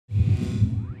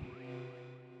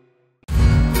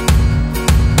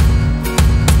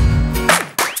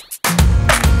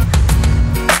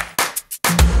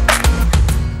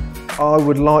I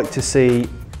would like to see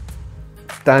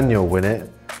Daniel win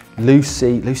it.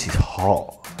 Lucy's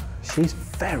hot. She's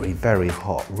very, very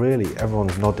hot. Really,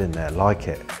 everyone's nodding there, like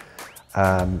it.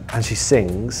 And she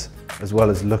sings, as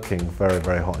well as looking very,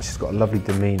 very hot. She's got a lovely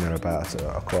demeanour about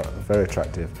her, quite very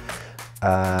attractive.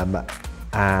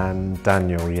 And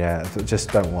Daniel, yeah,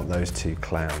 just don't want those two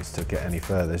clowns to get any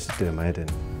further. It's just doing my head in.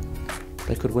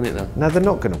 They could win it though. No, they're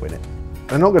not going to win it.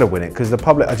 They're not going to win it because the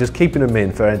public are just keeping them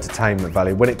in for entertainment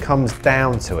value. When it comes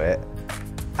down to it,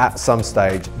 at some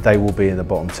stage, they will be in the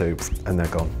bottom two and they're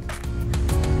gone.